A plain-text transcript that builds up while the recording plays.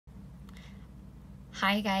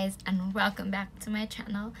Hi guys, and welcome back to my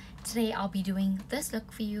channel. Today I'll be doing this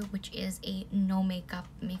look for you, which is a no makeup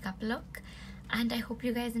look, and I hope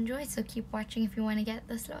you guys enjoy, so keep watching if you want to get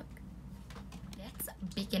this look. Let's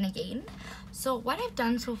begin again. So what I've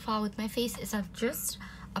done so far with my face is I've just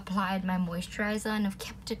applied my moisturizer and I've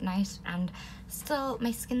kept it nice, and still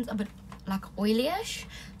my skin's a bit like oilyish.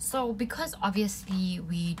 So because obviously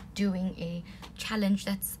we're doing a challenge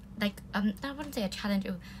that's like I wouldn't say a challenge,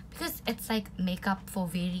 because it's like makeup for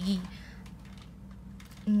very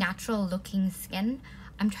natural looking skin,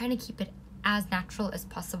 I'm trying to keep it as natural as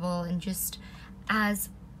possible and just as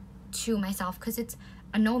to myself, because it's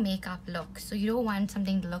a no makeup look, so you don't want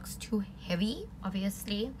something that looks too heavy,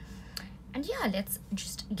 obviously. And yeah, let's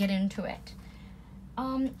just get into it.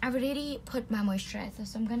 I've already put my moisturizer,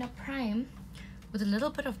 so I'm gonna prime with a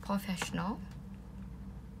little bit of Porefessional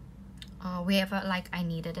wherever like I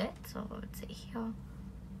needed it. So let's say here.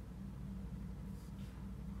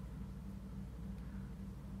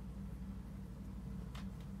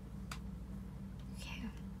 Okay.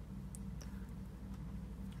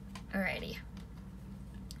 Alrighty.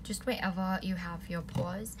 Just wherever you have your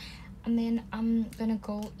pores. And then I'm gonna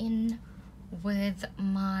go in with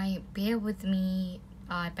my Bear With Me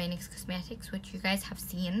by NYX Cosmetics, which you guys have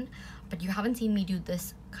seen, but you haven't seen me do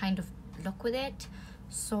this kind of look with it.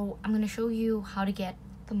 So I'm gonna show you how to get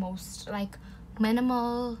the most like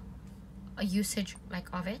minimal usage like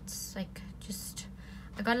of it. Like just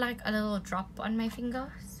I got like a little drop on my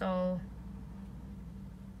finger, so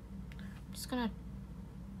I'm just gonna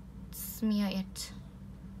smear it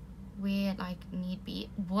where like need be.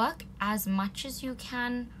 Work as much as you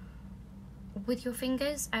can with your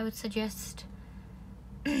fingers, I would suggest.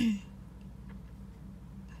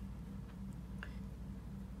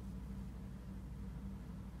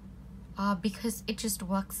 Because it just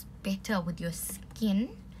works better with your skin.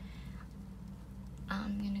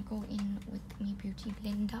 I'm gonna go in with my beauty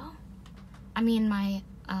blender, my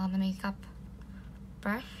makeup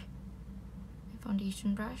brush, my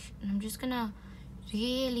foundation brush, and I'm just gonna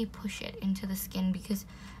really push it into the skin, because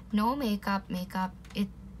no makeup,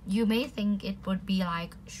 you may think it would be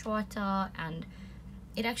like shorter, and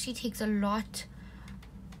it actually takes a lot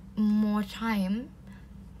more time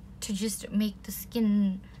to just make the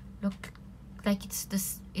skin look like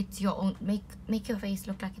it's your own, make your face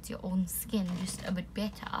look like it's your own skin just a bit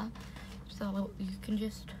better. So you can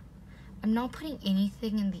just, I'm not putting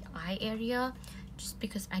anything in the eye area just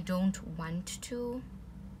because I don't want to.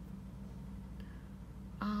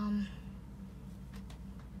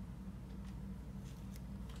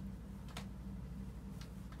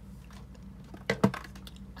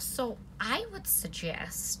 So I would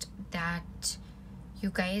suggest that you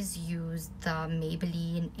guys use the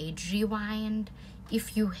Maybelline Age Rewind.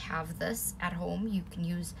 If you have this at home, you can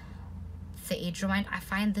use the Age Rewind. I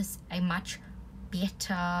find this a much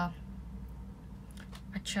better,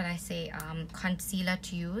 what should I say, concealer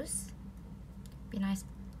to use. Be nice.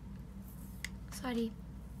 Sorry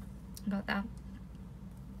about that.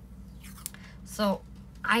 So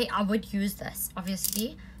I would use this,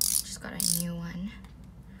 obviously. Just got a new one.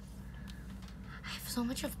 I have so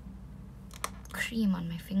much of cream on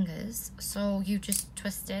my fingers, so you just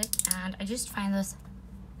twist it, and I just find this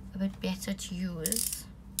a bit better to use.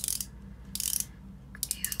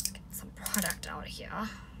 Okay, let's get some product out here.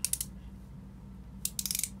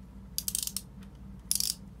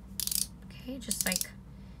 Okay, just like,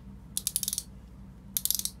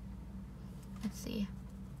 let's see.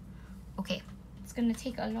 Okay, it's gonna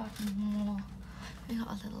take a lot more. I got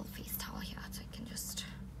a little face towel here, so I can just.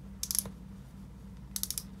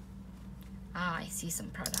 I see some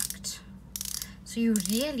product. So you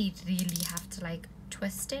really have to like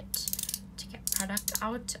twist it to get product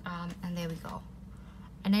out, and there we go.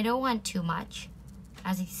 And I don't want too much.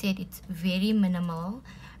 As I said, it's very minimal,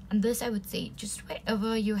 and this I would say just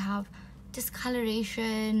wherever you have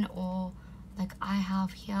discoloration, or like I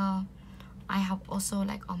have here. I have also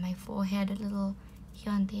like on my forehead a little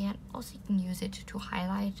here and there, and also you can use it to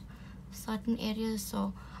highlight certain areas.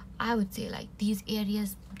 So I would say like these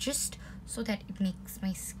areas, just so that it makes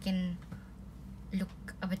my skin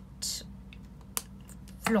look a bit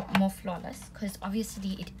more flawless, because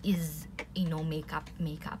obviously it is a no makeup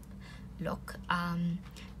look. And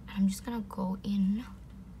I'm just gonna go in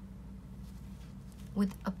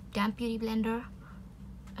with a damp beauty blender,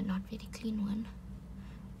 a not very clean one,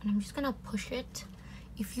 and I'm just gonna push it.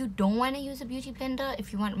 If you don't want to use a beauty blender,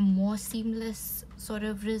 if you want more seamless sort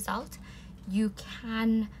of result, you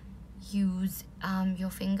can use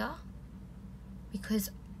your finger,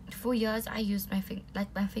 because for years I used my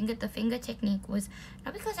finger. The finger technique was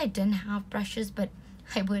not because I didn't have brushes, but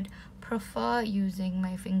I would prefer using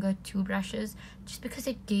my finger two brushes just because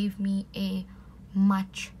it gave me a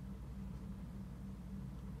much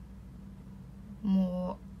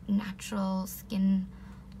more natural skin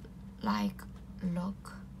like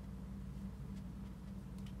look.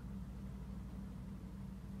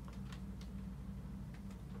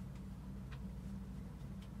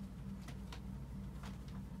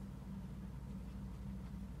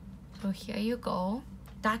 So here you go.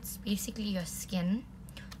 That's basically your skin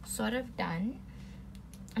sort of done.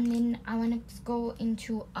 And then I want to go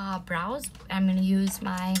into brows. I'm going to use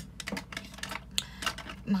my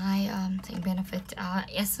Benefit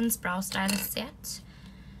Essence Brow Stylist set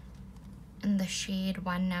in the shade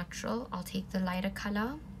 1 Natural. I'll take the lighter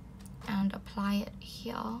color and apply it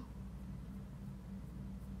here.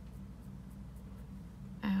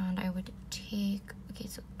 And I would take, okay,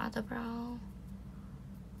 so other brow.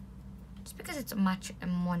 Just because it's a much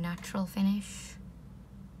more natural finish.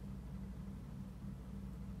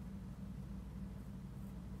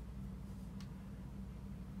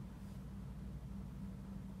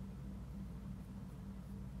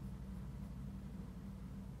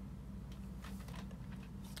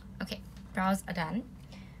 Okay, brows are done.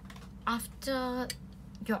 After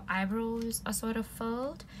your eyebrows are sort of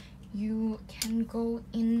filled, you can go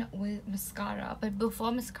in with mascara. But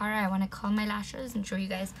before mascara, I want to curl my lashes and show you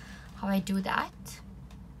guys how I do that.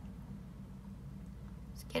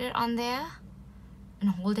 Just get it on there and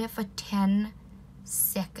hold it for 10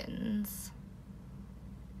 seconds.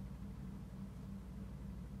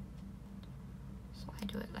 So I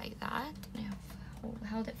do it like that. I've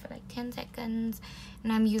held it for like 10 seconds.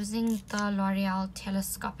 And I'm using the L'Oreal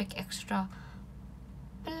Telescopic Extra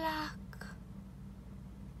Black.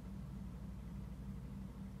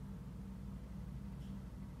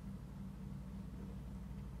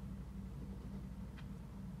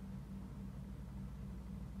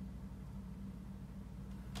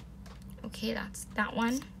 Okay, that's that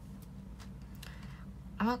one.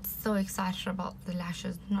 I'm not so excited about the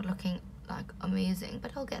lashes not looking like amazing,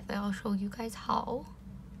 but I'll get there. I'll show you guys how.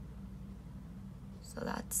 So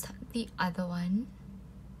that's the other one.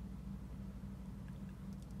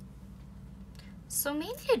 So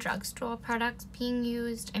mainly drugstore products being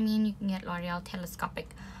used. I mean, you can get L'Oreal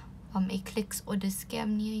Telescopic from a Clicks or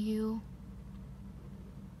Discam near you.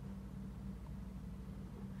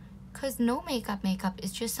 Because no makeup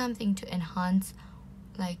is just something to enhance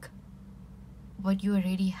like what you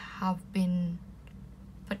already have been,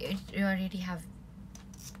 but you already have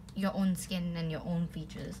your own skin and your own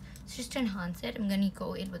features. So just to enhance it, I'm gonna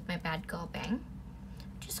go in with my Bad Girl Bang,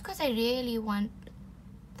 just because I really want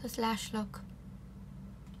this lash look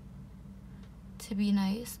to be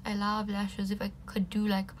nice. I love lashes. If I could do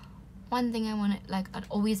like one thing I want to, like, I'd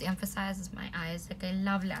always emphasize is my eyes. Like, I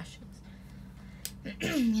love lashes.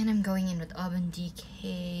 And I'm going in with Urban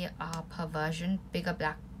Decay Perversion Bigger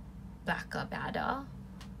Blacker Badder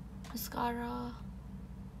mascara,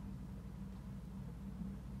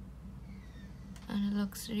 and it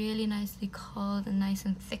looks really nicely curled and nice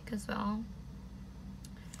and thick as well.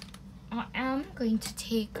 I am going to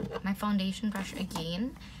take my foundation brush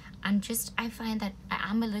again, and just I find that I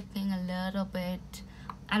am looking a little bit,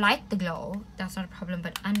 I like the glow, that's not a problem,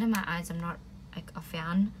 but under my eyes I'm not like a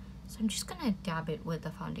fan. So I'm just gonna dab it with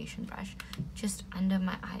the foundation brush just under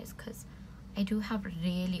my eyes, because I do have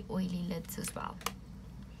really oily lids as well.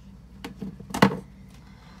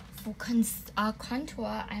 For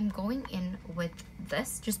contour, I'm going in with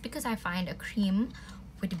this just because I find a cream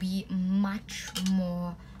would be much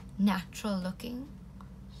more natural looking.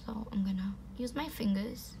 So I'm gonna use my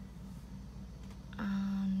fingers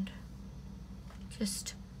and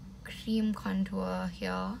just cream contour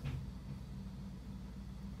here.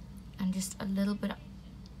 And just a little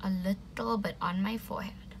bit on my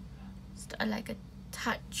forehead, just like a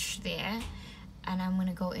touch there, and I'm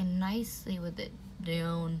gonna go in nicely with it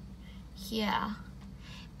down here,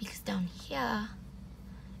 because down here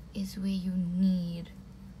is where you need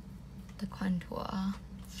the contour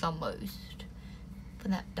the most for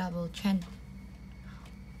that double chin.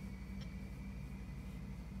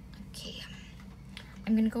 Okay,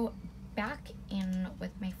 I'm gonna go back in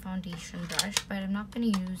with my foundation brush, but I'm not gonna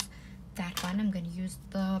use that one. I'm going to use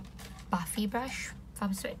the Buffy brush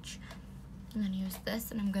from Swiitch. I'm going to use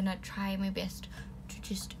this, and I'm going to try my best to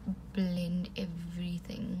just blend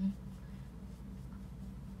everything.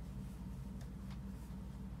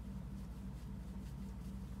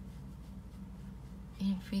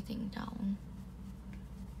 Everything down.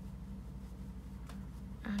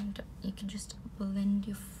 And you can just blend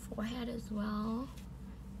your forehead as well.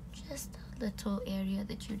 Just a little area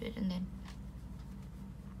that you did, and then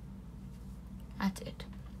that's it.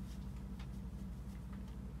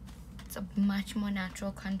 It's a much more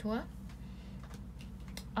natural contour.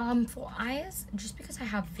 For eyes, just because I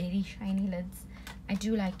have very shiny lids, I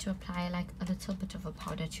do like to apply like a little bit of a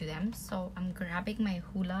powder to them. So I'm grabbing my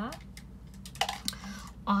Hoola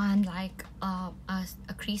on like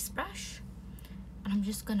a crease brush, and I'm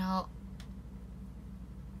just gonna,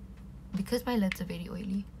 because my lids are very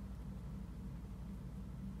oily.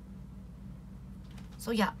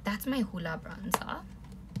 So yeah, that's my Hoola bronzer.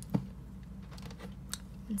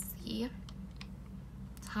 Let's see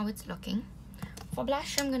how it's looking. For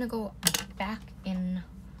blush, I'm gonna go back in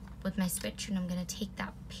with my Swiitch, and I'm gonna take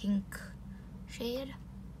that pink shade,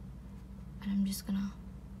 and I'm just gonna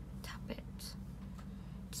tap it.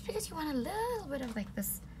 Just because you want a little bit of like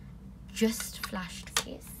this just flashed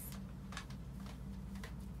face.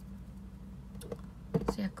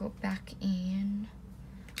 So yeah, go back in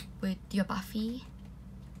with your Buffy.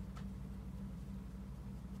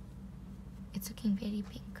 It's looking very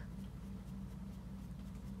pink.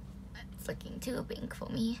 It's looking too pink for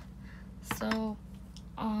me. So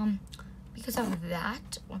because of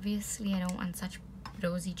that, obviously I don't want such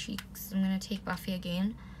rosy cheeks. I'm gonna take Buffy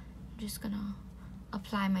again. I'm just gonna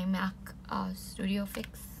apply my M.A.C Studio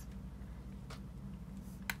Fix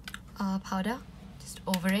powder just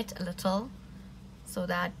over it a little, so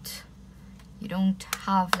that you don't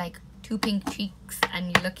have like two pink cheeks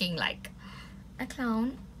and you're looking like a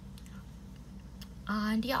clown.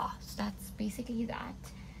 And yeah, so that's basically that.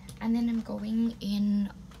 And then I'm going in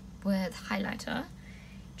with highlighter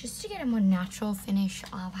just to get a more natural finish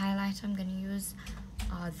of highlighter. I'm gonna use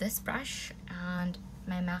this brush and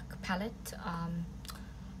my M.A.C palette,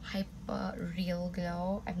 Hyper Real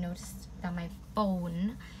Glow. I've noticed that my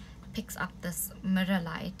phone picks up this mirror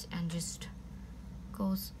light and just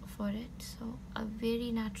goes for it. So a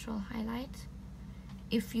very natural highlight.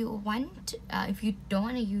 If you want, if you don't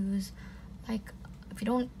want to use like, if you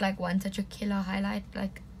don't like want such a killer highlight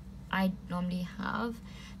like I normally have,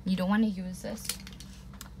 you don't want to use this,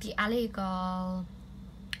 the LA Girl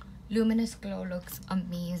Luminous Glow looks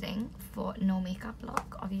amazing for no makeup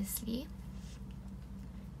look. Obviously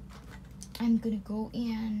I'm gonna go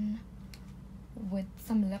in with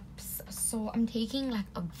some lips. So I'm taking like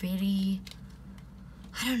a very,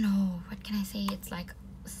 I don't know, what can I say, it's like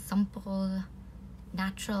simple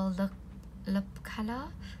natural lip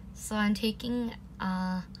color. So I'm taking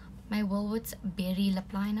my Woolworths Berry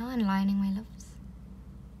Lip Liner and lining my lips.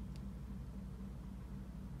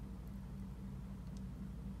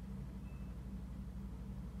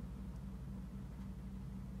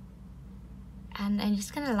 And I'm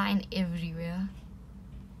just gonna line everywhere,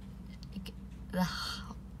 like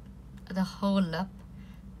the whole lip,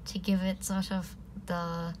 to give it sort of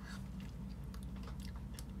that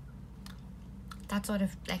sort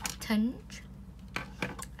of like tinge.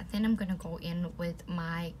 And then I'm gonna go in with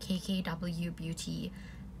my KKW Beauty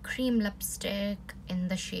cream lipstick in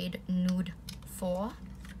the shade Nude 4.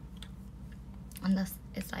 And this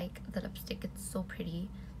is like the lipstick, it's so pretty.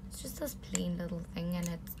 It's just this plain little thing, and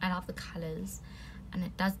I love the colors, and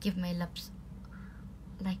it does give my lips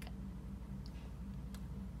like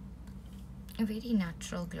a very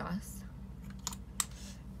natural gloss.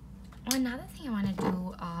 Another thing I want to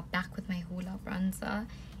do back with my Hoola bronzer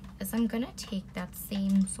is I'm gonna take that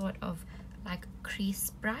same sort of like crease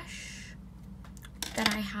brush that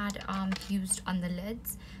I had used on the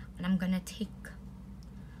lids, and I'm gonna take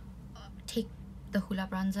the Hoola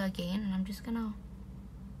bronzer again, and I'm just gonna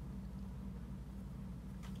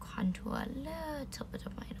contour a little bit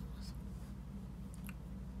of my nose.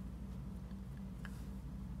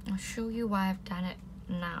 I'll show you why I've done it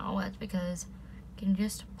now. It's because you can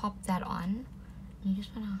just pop that on. You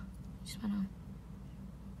just wanna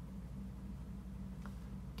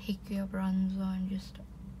take your bronzer and just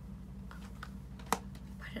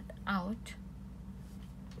put it out.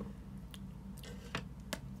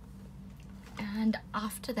 And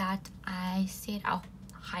after that, I said, oh,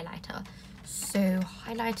 highlighter. So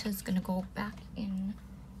highlighter is gonna go back in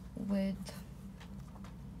with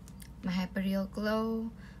my Hyper Real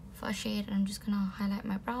Glow for shade. I'm just gonna highlight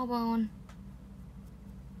my brow bone,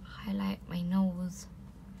 highlight my nose,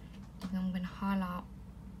 and I'm gonna highlight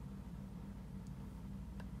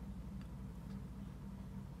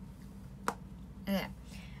there.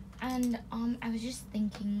 And I was just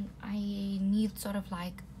thinking I need sort of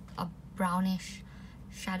like a brownish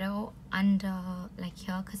shadow under like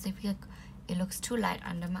here, because I feel like it looks too light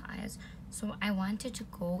under my eyes. So I wanted to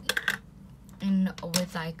go in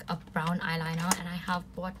with like a brown eyeliner, and I have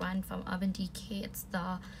bought one from Urban Decay. It's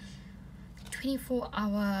the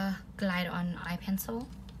 24-hour glide on eye pencil,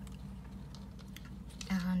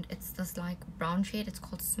 and it's this like brown shade. It's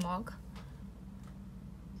called Smog.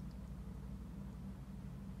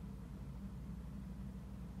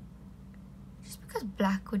 this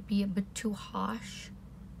black would be a bit too harsh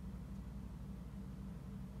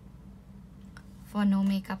for no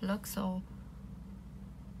makeup look, so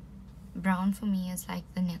brown for me is like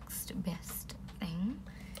the next best thing.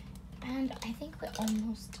 And I think we're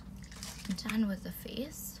almost done with the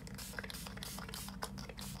face.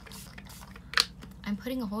 I'm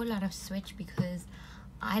putting a whole lot of Swiitch because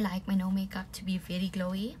I like my no makeup to be very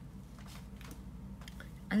glowy,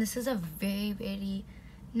 and this is a very, very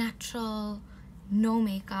natural no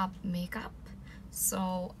makeup makeup.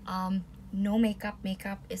 So no makeup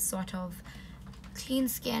is sort of clean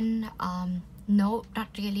skin, no, not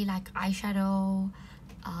really like eyeshadow,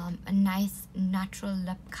 a nice natural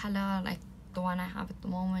lip color like the one I have at the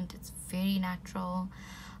moment. It's very natural.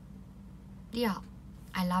 Yeah,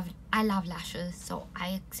 I love lashes, so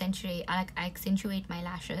I accentuate my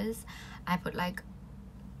lashes. I put like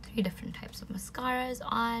 3 different types of mascaras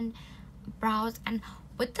on, brows, and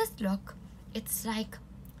with this look, it's like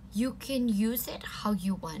you can use it how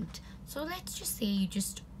you want. So let's just say you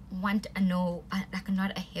just want a like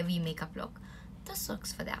not a heavy makeup look. This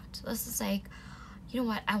looks for that. This is like, you know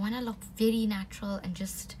what, I want to look very natural and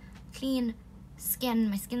just clean skin.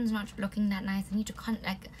 My skin's not looking that nice. I need to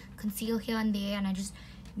conceal here and there, and I just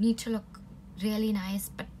need to look really nice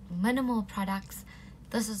but minimal products.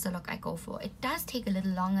 This is the look I go for. It does take a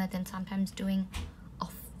little longer than sometimes doing a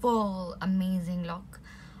full amazing look,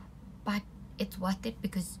 but it's worth it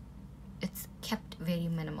because it's kept very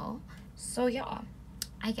minimal. So yeah,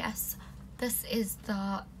 I guess this is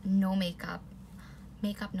the no makeup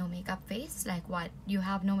no makeup face. Like what, you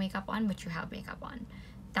have no makeup on but you have makeup on,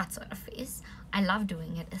 that sort of face. I love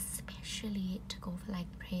doing it, especially to go for like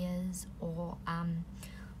prayers or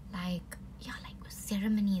like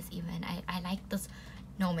ceremonies even. I like this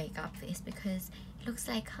no makeup face because it looks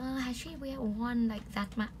like, has she worn like that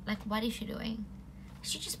like what is she doing?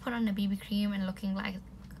 She just put on a BB cream and looking like,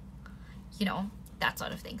 you know, that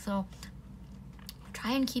sort of thing. So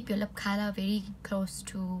try and keep your lip color very close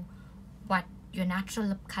to what your natural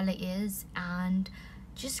lip color is, and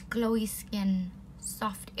just glowy skin,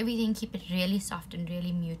 soft, everything, keep it really soft and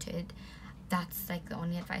really muted. That's like the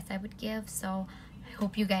only advice I would give. So I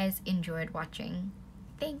hope you guys enjoyed watching.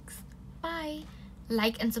 Thanks, bye.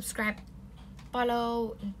 Like and subscribe,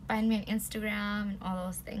 follow, find me on Instagram and all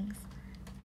those things.